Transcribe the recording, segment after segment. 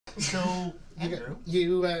So, Andrew,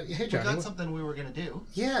 hey, Johnny. we got something we were going to do.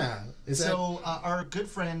 Yeah. Our good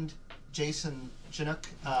friend Jason Chinook,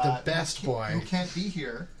 the best boy, who can't be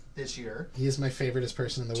here this year. He is my favoriteest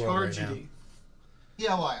person in the world right now.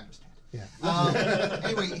 Yeah, well, I understand. Yeah.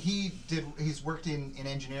 Anyway, he's worked in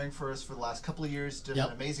engineering for us for the last couple of years. Did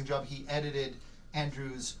an amazing job. He edited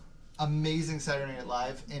Andrew's amazing Saturday Night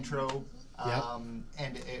Live intro, and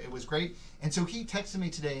it was great. And so he texted me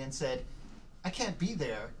today and said, "I can't be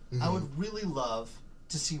there. I would really love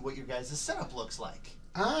to see what your guys' setup looks like.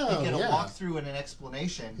 And get a walkthrough and an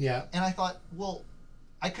explanation." Yeah. And I thought, well,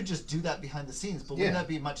 I could just do that behind the scenes, but wouldn't that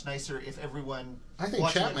be much nicer if everyone I think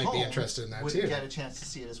chat might be interested in that would too. Get a chance to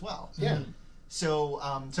see it as well. Yeah. So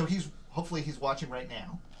hopefully he's watching right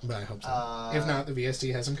now. But I hope so. If not, the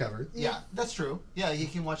VSD has him covered. Yeah, that's true. Yeah, you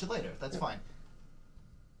can watch it later. That's fine.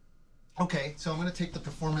 Okay, so I'm going to take the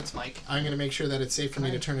performance mic. I'm going to make sure that it's safe for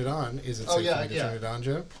me to turn it on. Is it safe for me to turn it on,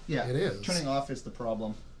 Joe? Yeah. It is. Turning off is the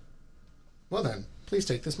problem. Well then, please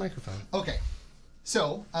take this microphone. Okay.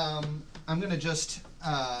 So, I'm going to just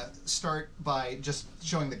start by just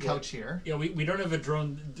showing the couch here. Yeah, we don't have a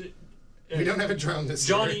drone. We don't have a drone this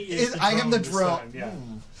Johnny year. is the I am the drone. drone. Yeah.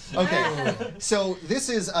 Okay. So this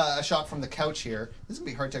is a shot from the couch here. This is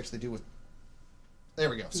going to be hard to actually do with... There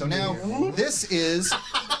we go. So now, this is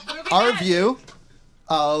our view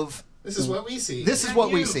of... This is what we see. This is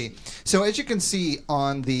what we see. So as you can see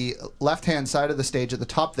on the left-hand side of the stage at the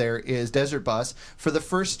top there is Desert Bus for the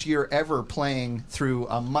first year ever playing through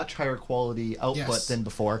a much higher quality output than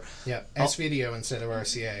before. Yeah, S-Video instead of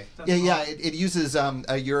RCA. It uses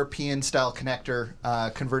a European-style connector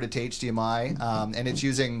converted to HDMI, and it's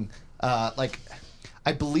using, I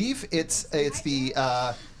believe it's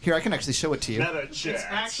the... here, I can actually show it to you. It's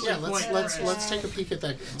actually let's take a peek at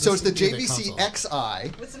that. So it's the JVC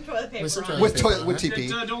XI with some toilet paper. With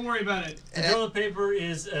TP. Don't worry about it. The toilet paper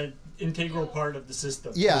is an integral part of the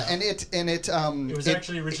system. Yeah, and it was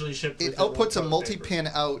actually originally shipped. It outputs a multi-pin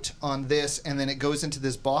out on this, and then it goes into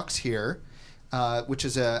this box here, which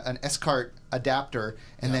is an S-cart adapter,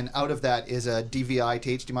 and then out of that is a DVI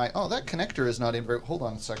to HDMI. Oh, that connector is not in very... Hold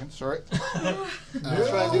on a second, sorry. Let's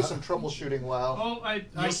try and do some troubleshooting while... Oh, I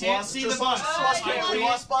can't see the bus. I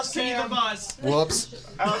can't see the bus. Whoops.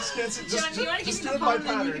 Alex can't see. John, do you want to give me the phone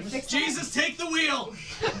and you can fix that? Jesus, take the wheel.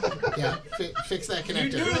 Yeah, fix that connector.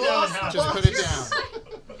 You do that. Just put it down.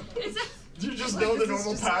 Do you just know the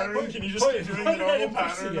normal pattern? Can you just keep doing the normal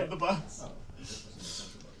pattern of the bus?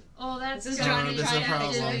 Oh, that's This is Johnny a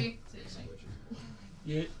problem.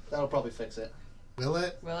 That'll probably fix it. Will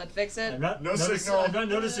it? Will it fix it? I'm not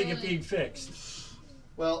noticing it being fixed.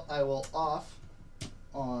 Well, I will off,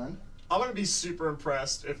 on. I'm going to be super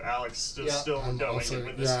impressed if Alex is still going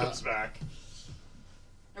when this comes back.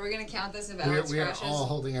 Are we going to count this if Alex We are crashes? all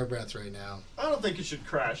holding our breath right now. I don't think it should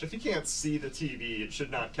crash. If you can't see the TV, it should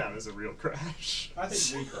not count as a real crash. I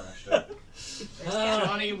think we crashed it.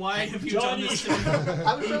 Johnny, why have you done this to me?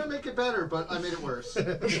 I was trying to make it better, but I made it worse.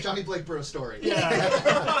 The Johnny Blake Bro story.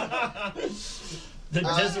 Yeah. The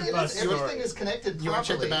Desert Bus story. Everything is connected properly. You want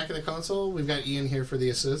to check the back of the console? We've got Ian here for the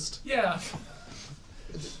assist. Yeah.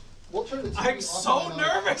 We'll turn the TV I'm off so and on.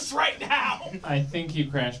 nervous right now. I think you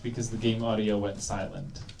crashed because the game audio went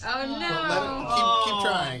silent. Oh no! Well, keep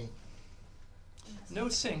trying. No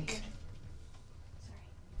sync.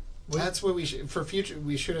 That's what we should for future.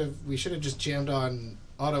 We should have just jammed on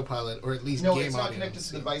autopilot or at least No, game it's audio. not connected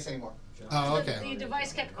to the device anymore. Oh, okay. The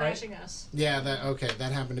device kept crashing us. Yeah,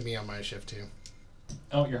 that happened to me on my shift too.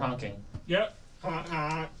 Oh, you're honking. Yep.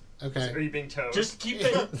 Okay. Are you being towed? Just keep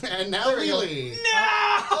it. And now really.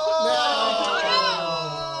 No! No!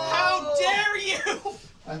 How dare you!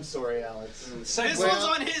 I'm sorry, Alex. This one's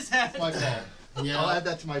on his head. My fault. Yeah. I'll add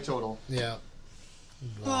that to my total. Yeah.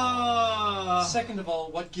 Second of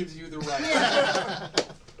all, what gives you the right?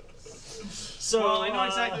 So well, I know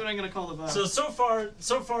exactly what I'm going to call the bus. So far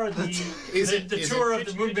the tour of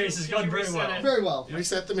the moon base has gone very well. Very well.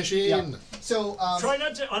 Reset the machine. Yeah. So try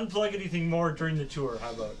not to unplug anything more during the tour.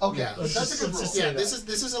 How about? Okay, Yeah. that's a good rule. Yeah, this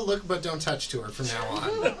is a look but don't touch tour from now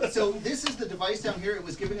on. So this is the device down here. It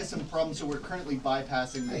was giving us some problems, so we're currently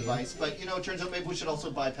bypassing the device. But you know, it turns out maybe we should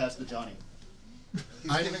also bypass the Johnny.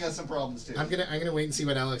 He's giving us some problems too. I'm gonna wait and see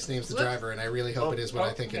what Alex names the driver, and I really hope it is what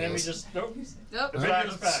I think it is. Just, nope. Nope. It's back.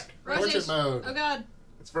 It's back. Portrait mode. Oh god.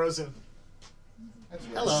 It's frozen.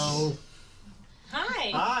 Hello.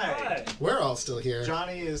 Hi. Hi. We're all still here.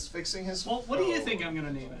 Johnny is fixing his. Well, what do you think I'm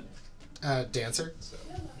gonna name it? Dancer.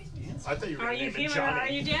 I thought you were Are going to you name it human or Johnny. are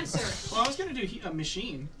you dancer? Well, I was gonna do a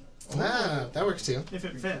machine. Ah, that works too. If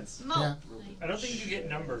it fits. Yeah. I don't think you get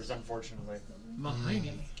numbers, unfortunately.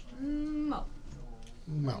 Mahoney. Mo.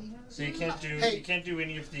 Well. So you can't do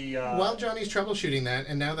any of the. While Johnny's troubleshooting that,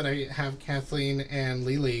 and now that I have Kathleen and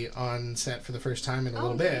Lily on set for the first time in a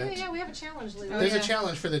little bit, Yeah, we have a challenge, Lily. there's a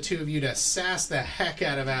challenge for the two of you to sass the heck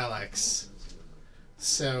out of Alex.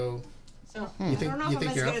 So, you think I don't know if I'm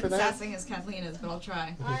as you're up good for at that? sassing as Kathleen is, but I'll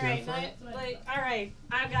try. All right, all right,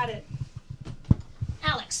 I got it.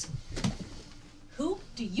 Alex, who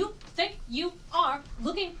do you think you are,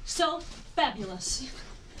 looking so fabulous?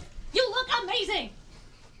 You look amazing.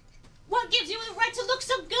 What gives you a right to look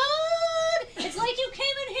so good? It's like you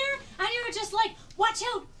came in here and you were just like, watch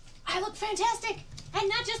out, I look fantastic. And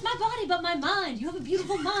not just my body, but my mind. You have a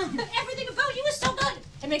beautiful mind. Everything about you is so good.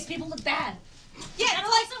 It makes people look bad. Yeah, And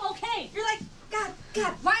you're it's also okay. You're like,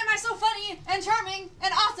 God, why am I so funny and charming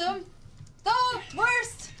and awesome? The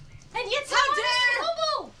worst. And yet so How dare!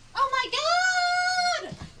 homo. Oh my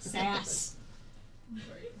God. Sass.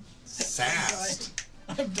 Sass.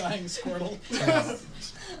 I'm dying, Squirtle.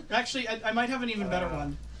 Actually, I might have an even better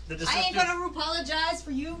one. I ain't gonna apologize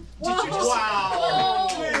for you. Wow.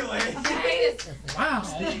 Really? Yes. Wow.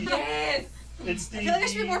 Yes. It's the. I feel like I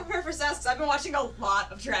should be more prepared for sass because I've been watching a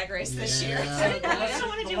lot of Drag Race this year. I don't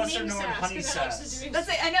want to the do lesser meme known sass honey because Alex sass. is doing. That's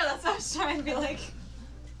it. I know. That's what I was trying to be like.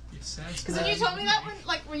 Because when you told me that,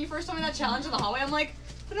 when you first told me that challenge in the hallway, I'm like,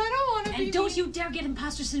 but I don't want to be. And don't you dare get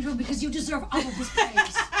imposter syndrome because you deserve all of this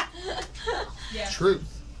praise. Yeah.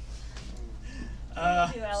 Truth.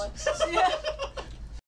 Thank you, Alex. Yeah.